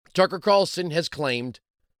Tucker Carlson has claimed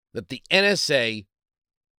that the NSA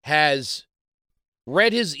has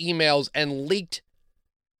read his emails and leaked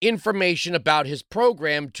information about his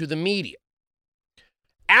program to the media.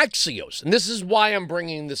 Axios, and this is why I'm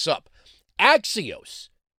bringing this up, Axios,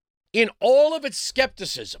 in all of its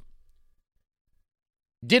skepticism,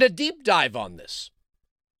 did a deep dive on this.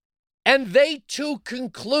 And they too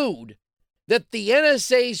conclude that the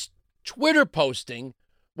NSA's Twitter posting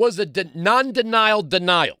was a non-denial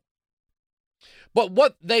denial. But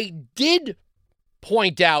what they did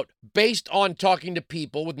point out, based on talking to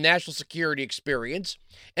people with national security experience,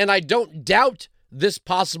 and I don't doubt this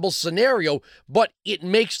possible scenario, but it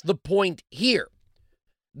makes the point here,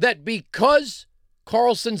 that because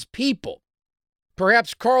Carlson's people,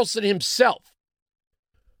 perhaps Carlson himself,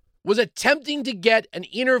 was attempting to get an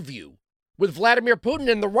interview with Vladimir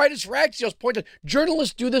Putin, and the writers for Axios pointed,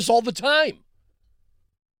 journalists do this all the time.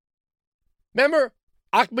 Remember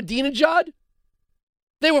Ahmadinejad?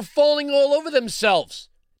 They were falling all over themselves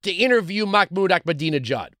to interview Mahmoud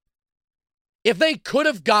Ahmadinejad. If they could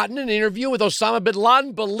have gotten an interview with Osama bin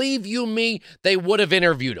Laden, believe you me, they would have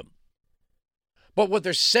interviewed him. But what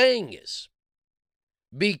they're saying is,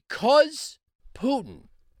 because Putin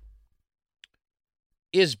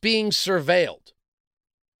is being surveilled,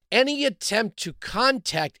 any attempt to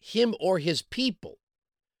contact him or his people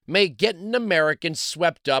may get an American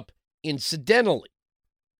swept up incidentally.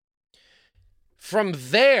 From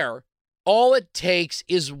there, all it takes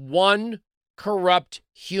is one corrupt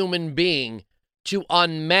human being to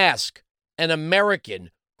unmask an American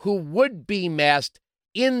who would be masked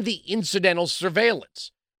in the incidental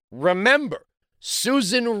surveillance. Remember,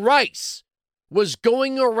 Susan Rice was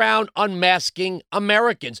going around unmasking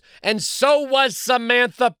Americans, and so was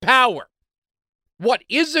Samantha Power. What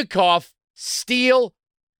Isikoff, Steele,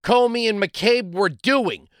 Comey, and McCabe were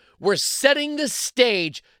doing were setting the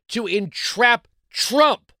stage to entrap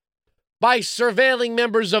Trump by surveilling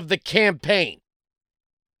members of the campaign.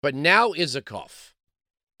 But now Isikoff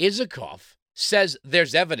says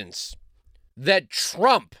there's evidence that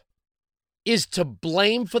Trump is to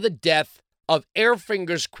blame for the death of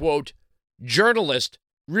Airfinger's, quote, journalist,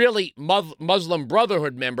 really Muslim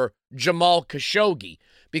Brotherhood member, Jamal Khashoggi,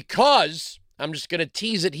 because, I'm just going to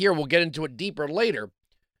tease it here, we'll get into it deeper later,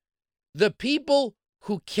 the people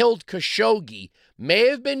who killed Khashoggi may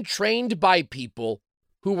have been trained by people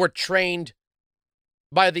who were trained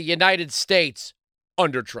by the United States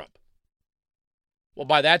under Trump. Well,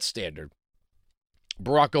 by that standard,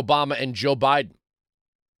 Barack Obama and Joe Biden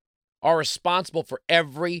are responsible for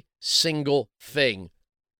every single thing,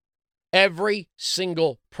 every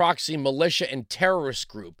single proxy militia and terrorist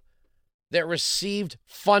group that received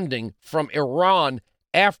funding from Iran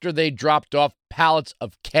after they dropped off pallets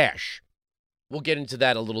of cash. We'll get into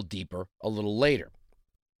that a little deeper a little later.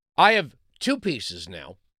 I have two pieces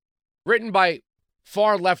now, written by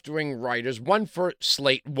far left-wing writers, one for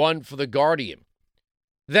Slate, one for The Guardian,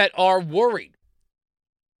 that are worried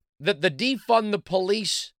that the defund the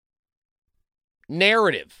police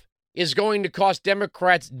narrative is going to cost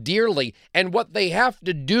Democrats dearly, and what they have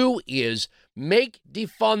to do is make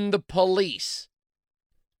defund the police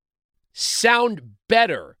sound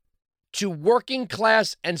better to working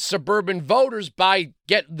class and suburban voters by,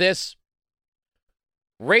 get this,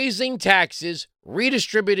 raising taxes,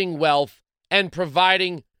 redistributing wealth, and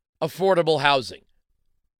providing affordable housing.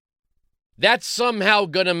 That's somehow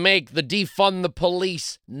going to make the defund the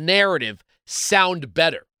police narrative sound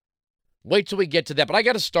better. Wait till we get to that, but I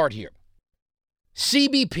got to start here.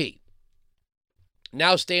 CBP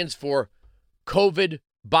now stands for COVID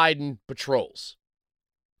Biden Patrols.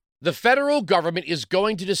 The federal government is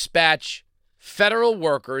going to dispatch federal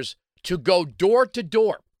workers to go door to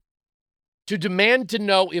door to demand to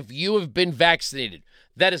know if you have been vaccinated.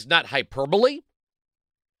 That is not hyperbole.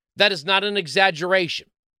 That is not an exaggeration.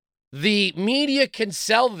 The media can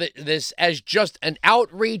sell this as just an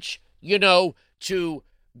outreach, to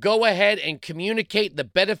go ahead and communicate the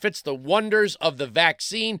benefits, the wonders of the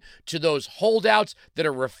vaccine to those holdouts that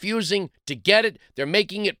are refusing to get it. They're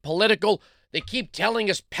making it political. They keep telling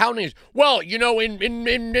us, pounding us, well,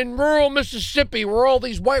 in rural Mississippi where all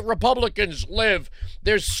these white Republicans live,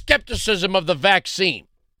 there's skepticism of the vaccine.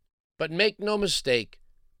 But make no mistake,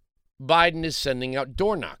 Biden is sending out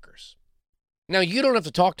door knockers. Now, you don't have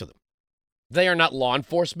to talk to them. They are not law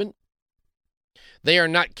enforcement. They are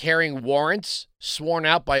not carrying warrants sworn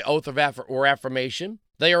out by oath of or affirmation.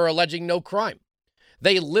 They are alleging no crime.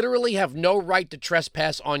 They literally have no right to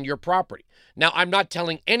trespass on your property. Now, I'm not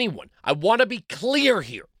telling anyone. I want to be clear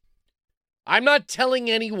here. I'm not telling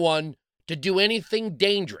anyone to do anything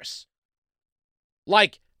dangerous.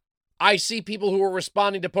 Like, I see people who are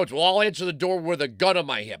responding to posts. Well, I'll answer the door with a gun on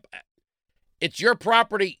my hip. It's your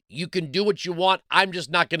property. You can do what you want. I'm just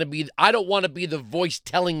not going to be, I don't want to be the voice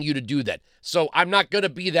telling you to do that. So I'm not going to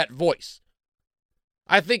be that voice.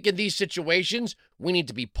 I think in these situations, we need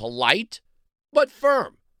to be polite, but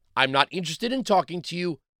firm. I'm not interested in talking to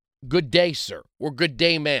you. Good day, sir, or good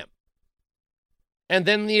day, ma'am. And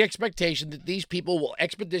then the expectation that these people will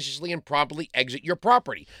expeditiously and promptly exit your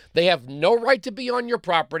property. They have no right to be on your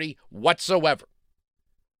property whatsoever.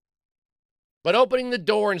 But opening the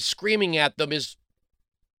door and screaming at them is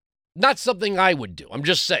not something I would do. I'm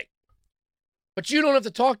just saying. But you don't have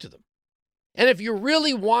to talk to them. And if you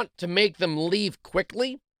really want to make them leave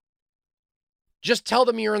quickly, just tell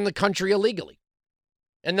them you're in the country illegally.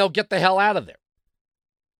 And they'll get the hell out of there.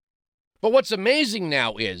 But what's amazing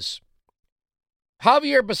now is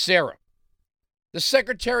Javier Becerra, the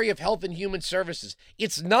Secretary of Health and Human Services.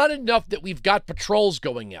 It's not enough that we've got patrols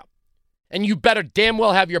going out. And you better damn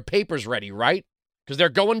well have your papers ready, right? Because they're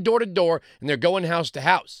going door to door and they're going house to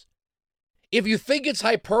house. If you think it's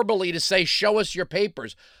hyperbole to say, show us your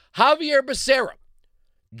papers, Javier Becerra,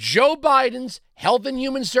 Joe Biden's Health and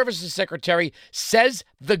Human Services Secretary, says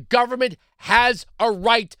the government has a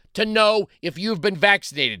right to know if you've been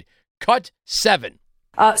vaccinated. Cut 7.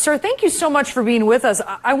 Sir, thank you so much for being with us.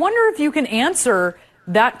 I wonder if you can answer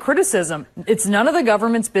that criticism. It's none of the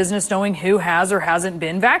government's business knowing who has or hasn't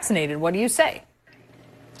been vaccinated. What do you say?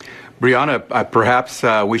 Brianna, perhaps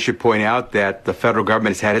we should point out that the federal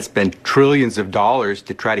government has had to spend trillions of dollars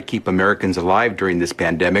to try to keep Americans alive during this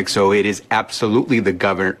pandemic. So it is absolutely the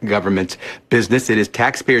government's business. It is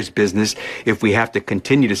taxpayers' business if we have to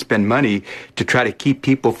continue to spend money to try to keep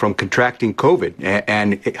people from contracting COVID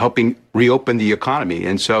and helping reopen the economy.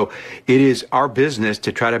 And so it is our business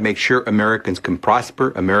to try to make sure Americans can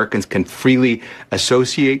prosper, Americans can freely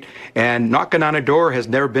associate, and knocking on a door has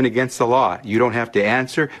never been against the law. You don't have to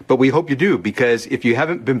answer, but we hope you do, because if you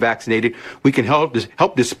haven't been vaccinated, we can help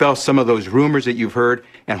dispel some of those rumors that you've heard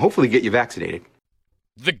and hopefully get you vaccinated.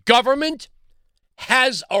 The government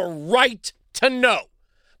has a right to know,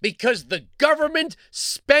 because the government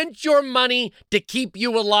spent your money to keep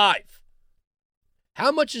you alive. How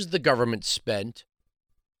much has the government spent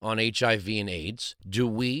on HIV and AIDS? Do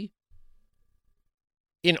we,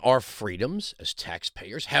 in our freedoms as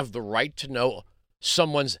taxpayers, have the right to know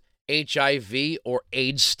someone's HIV or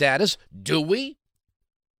AIDS status? Do we?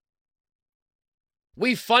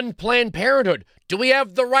 We fund Planned Parenthood. Do we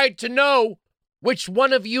have the right to know which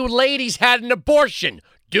one of you ladies had an abortion?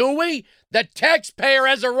 Do we? The taxpayer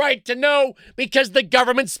has a right to know because the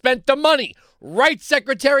government spent the money. Right,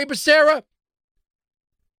 Secretary Becerra?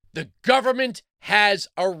 The government has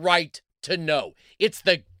a right to know. It's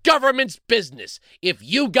the government's business if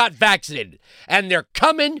you got vaccinated, and they're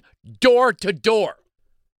coming door to door.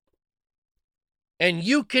 And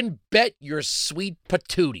you can bet your sweet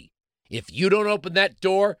patootie, if you don't open that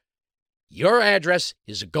door, your address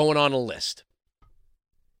is going on a list.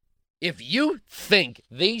 If you think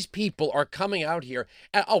these people are coming out here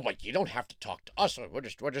and, oh, but you don't have to talk to us.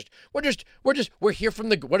 We're here from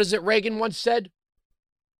the, what is it Reagan once said?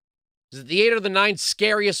 Is it the 8 or the 9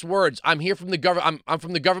 scariest words? I'm here from the government. I'm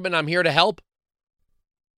from the government. I'm here to help.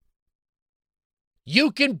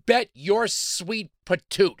 You can bet your sweet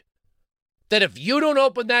patoot that if you don't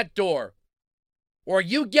open that door, or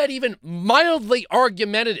you get even mildly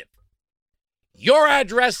argumentative, your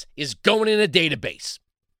address is going in a database.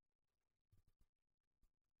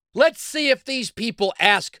 Let's see if these people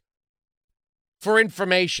ask for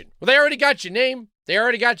information. Well, they already got your name. They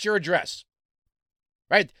already got your address.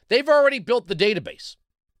 Right? They've already built the database.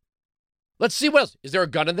 Let's see what else. Is there a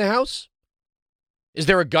gun in the house? Is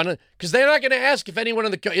there a gun? Because they're not going to ask if anyone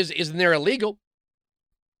in the is in there illegal.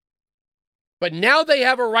 But now they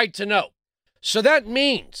have a right to know. So that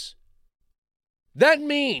means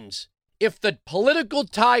if the political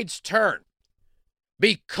tides turn,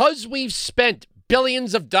 because we've spent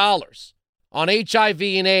billions of dollars on HIV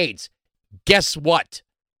and AIDS, guess what?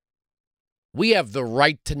 We have the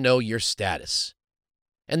right to know your status.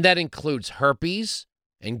 And that includes herpes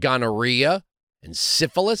and gonorrhea and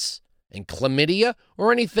syphilis and chlamydia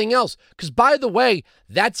or anything else. Because, by the way,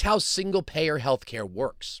 that's how single-payer healthcare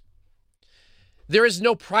works. There is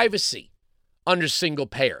no privacy under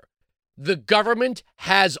single-payer. The government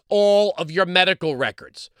has all of your medical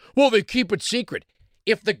records. Well, they keep it secret.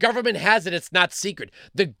 If the government has it, it's not secret.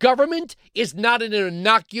 The government is not an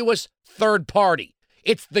innocuous third party.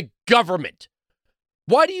 It's the government.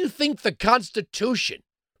 Why do you think the Constitution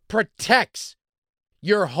protects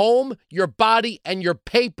your home, your body, and your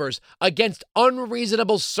papers against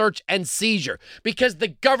unreasonable search and seizure, because the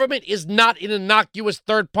government is not an innocuous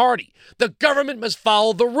third party. The government must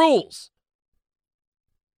follow the rules.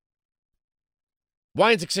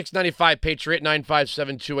 Wines at 695 Patriot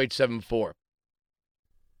 957-2874.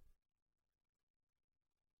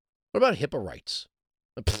 What about HIPAA rights?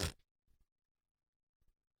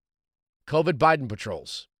 COVID Biden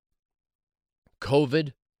patrols.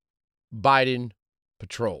 COVID Biden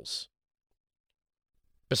patrols.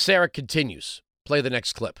 Becerra continues. Play the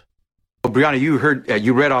next clip. Well, Brianna,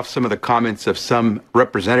 you read off some of the comments of some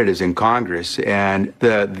representatives in Congress, and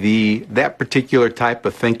that particular type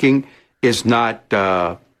of thinking is not.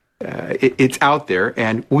 It's out there,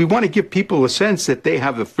 and we want to give people a sense that they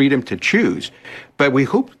have the freedom to choose, but we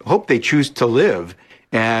hope they choose to live,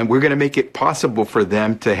 and we're going to make it possible for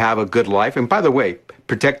them to have a good life. And by the way,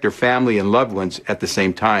 protect their family and loved ones at the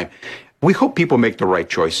same time. We hope people make the right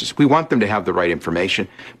choices. We want them to have the right information.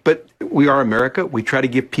 But we are America. We try to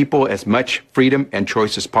give people as much freedom and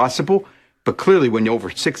choice as possible. But clearly, when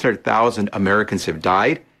over 600,000 Americans have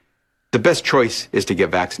died, the best choice is to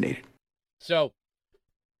get vaccinated. So,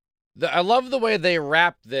 I love the way they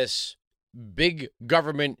wrap this big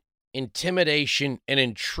government intimidation and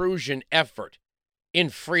intrusion effort in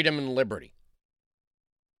freedom and liberty.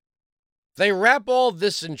 They wrap all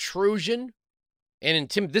this intrusion and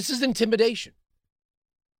this is intimidation.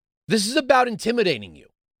 This is about intimidating you.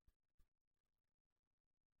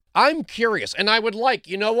 I'm curious, and I would like,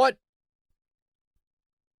 you know what?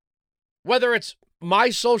 Whether it's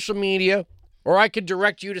my social media or I could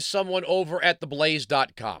direct you to someone over at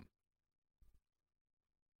theblaze.com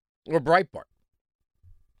or Breitbart.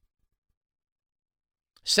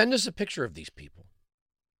 Send us a picture of these people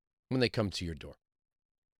when they come to your door.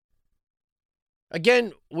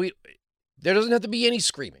 Again, there doesn't have to be any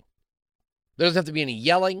screaming. There doesn't have to be any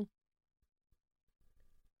yelling.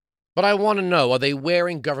 But I want to know, are they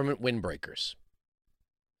wearing government windbreakers?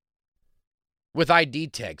 With ID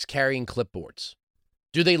tags, carrying clipboards?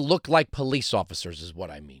 Do they look like police officers is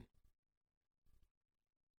what I mean.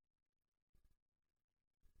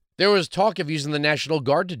 There was talk of using the National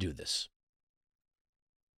Guard to do this.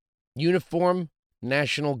 Uniform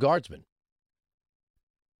National Guardsmen.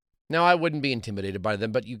 Now, I wouldn't be intimidated by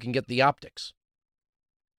them, but you can get the optics.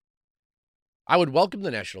 I would welcome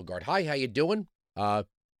the National Guard. Hi, how you doing? I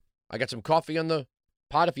got some coffee on the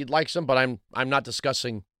pot if you'd like some, but I'm not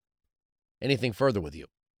discussing anything further with you.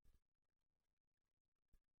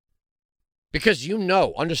 Because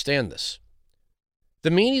understand this.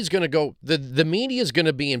 The media is going to go, the media is going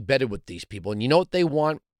to be embedded with these people. And you know what they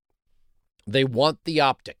want? They want the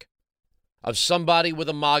optic of somebody with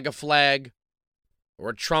a MAGA flag or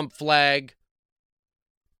a Trump flag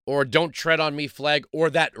or a Don't Tread on Me flag or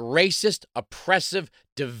that racist, oppressive,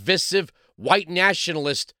 divisive, white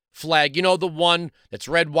nationalist flag. You know, the one that's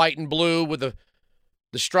red, white, and blue with the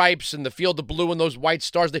stripes and the field of blue and those white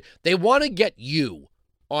stars. They want to get you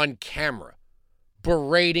on camera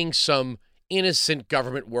berating some innocent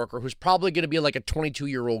government worker who's probably going to be like a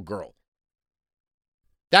 22-year-old girl.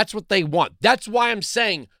 That's what they want. That's why I'm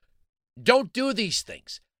saying don't do these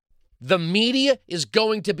things. The media is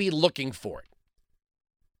going to be looking for it.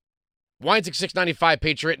 Wines at 695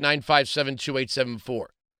 Patriot 957-2874.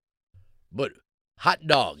 But hot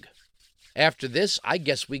dog. After this, I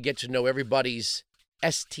guess we get to know everybody's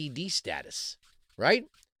STD status, right?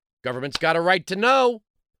 Government's got a right to know.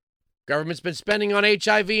 Government's been spending on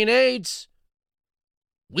HIV and AIDS.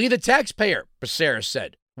 We, the taxpayer, Becerra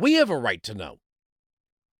said, we have a right to know.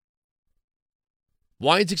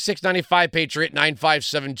 Wines at 695 Patriot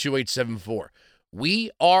 957-2874. We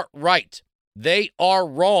are right. They are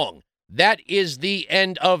wrong. That is the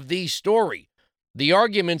end of the story. The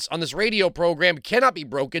arguments on this radio program cannot be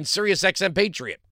broken. Sirius XM Patriot.